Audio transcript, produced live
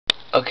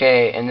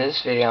Okay, in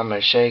this video I'm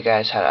going to show you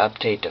guys how to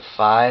update to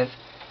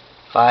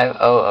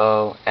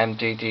 5.500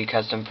 M33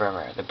 custom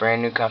firmware, the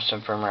brand new custom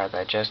firmware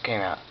that just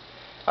came out.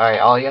 Alright,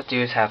 all you have to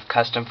do is have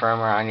custom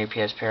firmware on your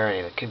PSP already.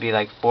 It could be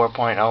like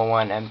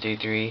 4.01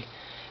 M33,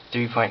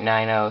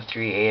 3.90,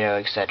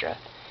 3.80, etc.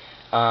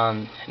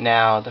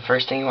 Now, the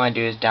first thing you want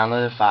to do is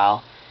download the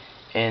file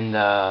in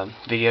the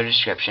video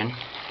description,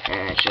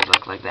 and it should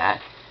look like that.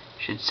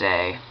 It should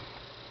say,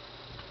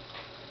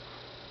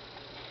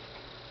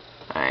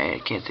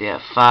 I can't see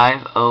that,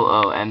 500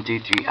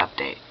 M33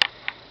 update.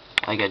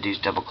 All you gotta do is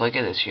double click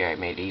it. This year I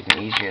made it even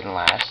easier than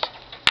my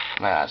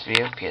last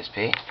video,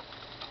 PSP.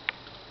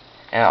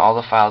 And all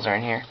the files are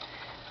in here.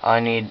 All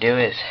I need to do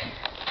is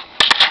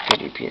go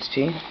to your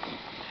PSP.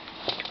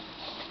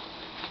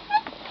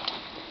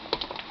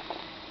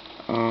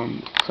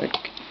 Click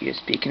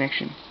USB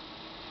connection.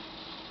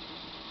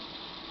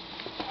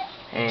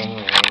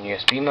 And you're in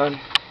USB mode.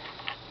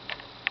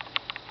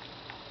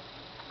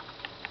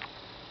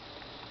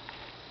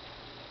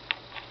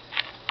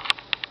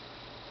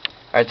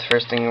 Alright, the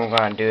first thing we're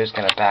going to do is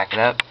going to back it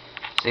up.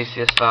 So you see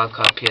this file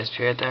called PSP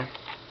right there?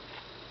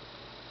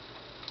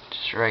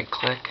 Just right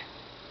click,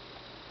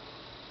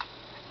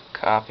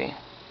 copy.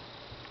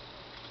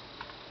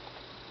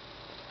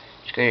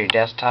 Just go to your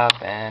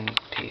desktop and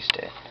paste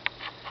it.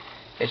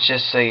 It's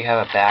just so you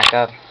have a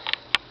backup.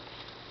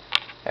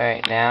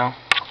 Alright, now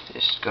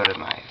just go to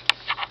my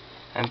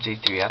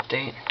M33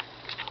 update.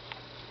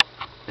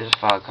 There's a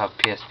file called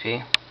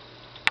PSP.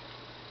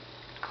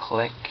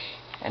 Click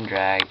and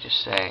drag,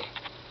 just say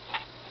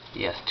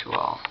yes to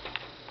all.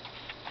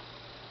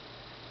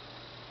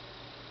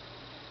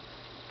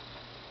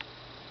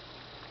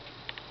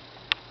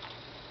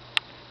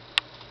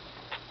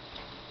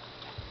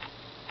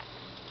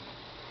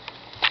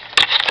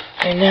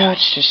 And now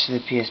it's just the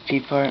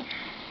PSP part.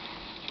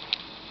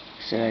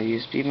 Set out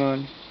USB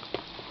mode.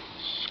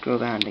 Scroll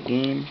down to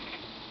game,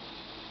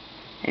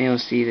 and you'll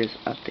see this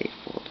update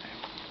folder.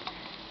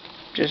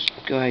 Just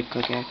go ahead,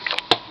 click X.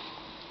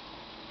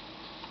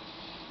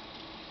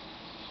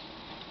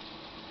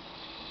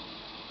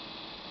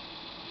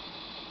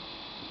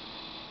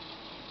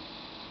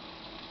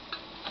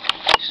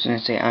 Just gonna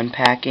say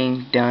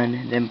unpacking,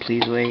 done, then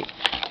please wait.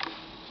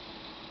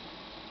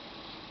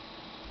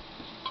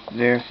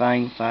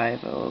 Verifying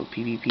 500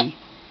 PPP.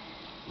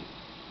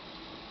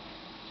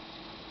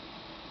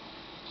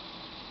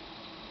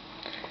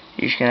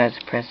 You're just gonna have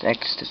to press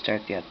X to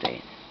start the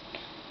update.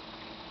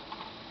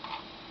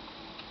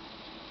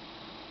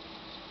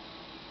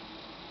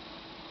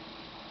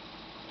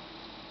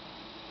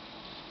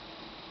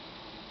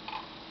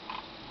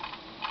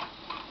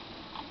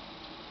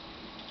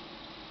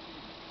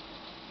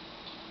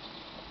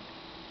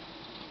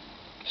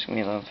 Just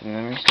gonna be loading for the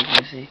memory stick,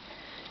 you see.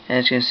 And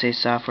it's gonna say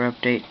software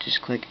update.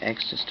 Just click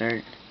X to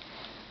start.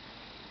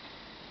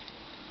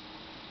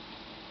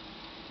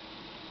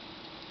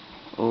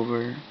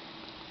 Over,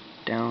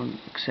 down,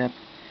 accept,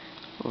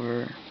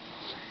 over,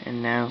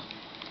 and now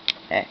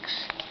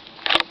X.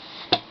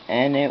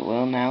 And it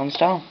will now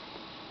install.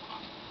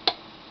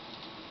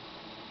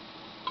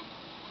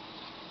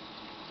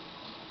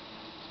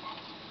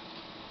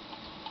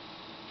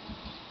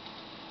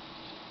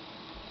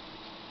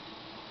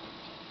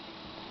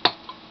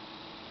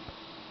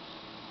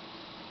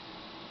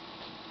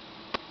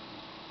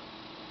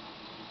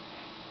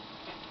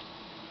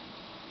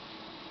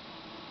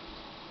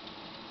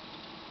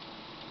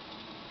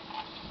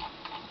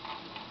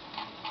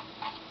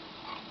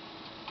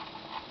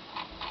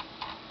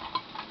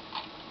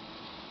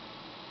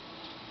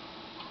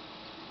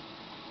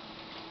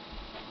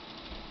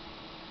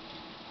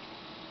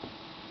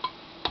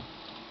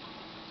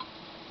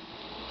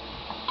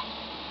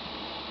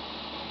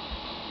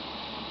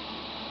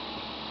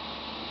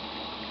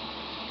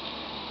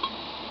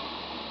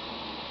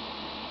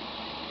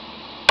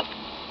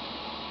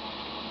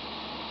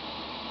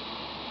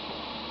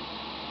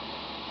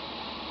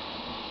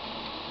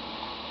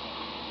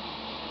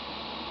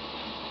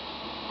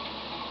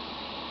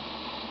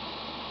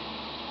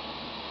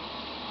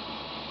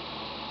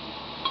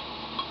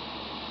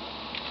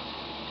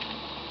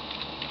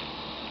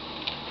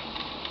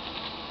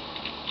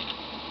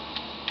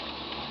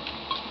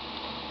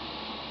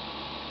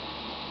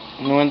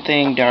 And one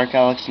thing Dark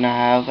Alex not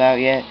have out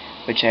yet,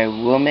 which I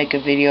will make a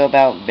video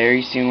about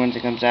very soon once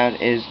it comes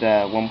out, is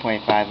the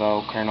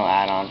 1.50 kernel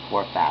add-on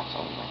for FATs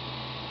only.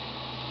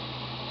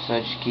 So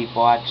just keep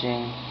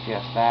watching if you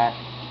have FAT.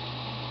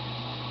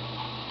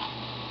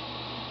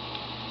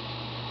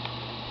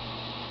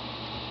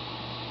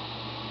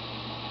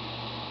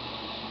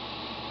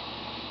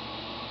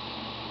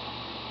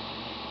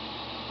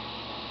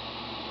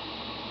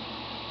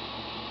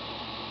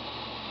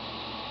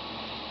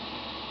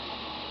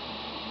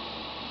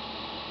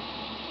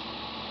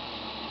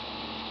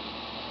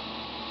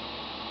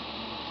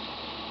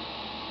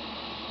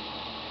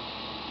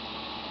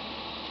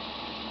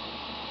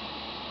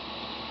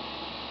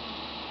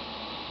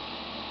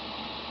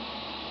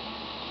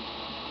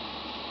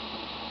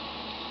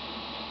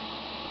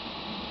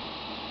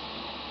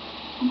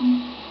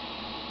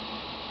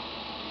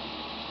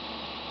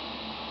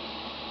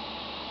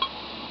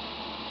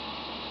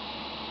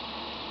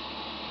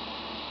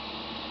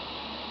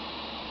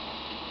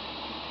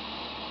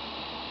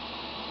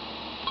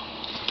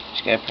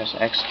 Just gotta press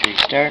X to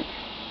restart.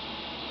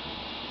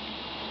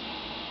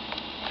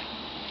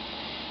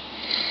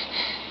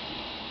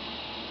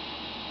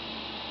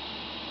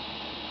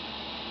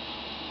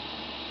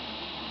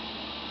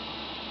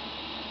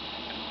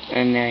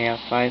 And now you have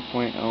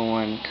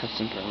 5.01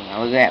 custom firmware.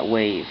 Now look at that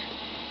wave.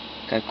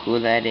 Look how cool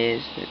that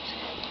is.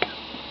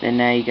 Then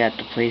now you got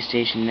the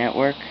PlayStation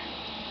Network.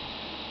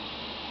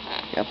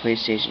 You got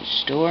PlayStation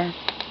Store.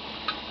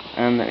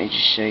 Let me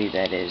just show you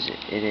that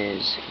it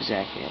is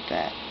exactly like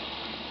that.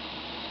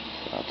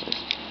 So I'll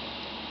just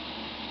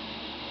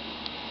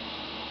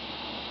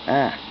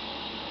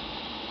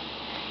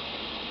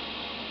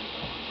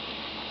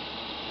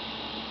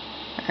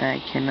I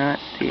cannot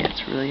see,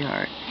 it's really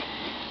hard.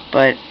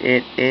 But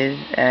it is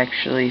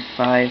actually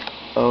 500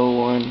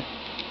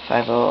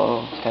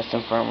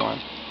 custom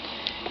firmware.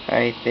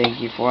 Alright,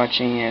 thank you for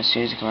watching, and as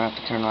soon as you come out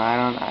to turn the light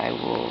on, I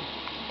will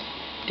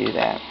do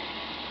that.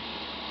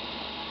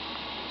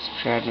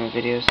 Subscribe to my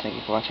videos. Thank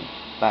you for watching.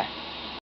 Bye.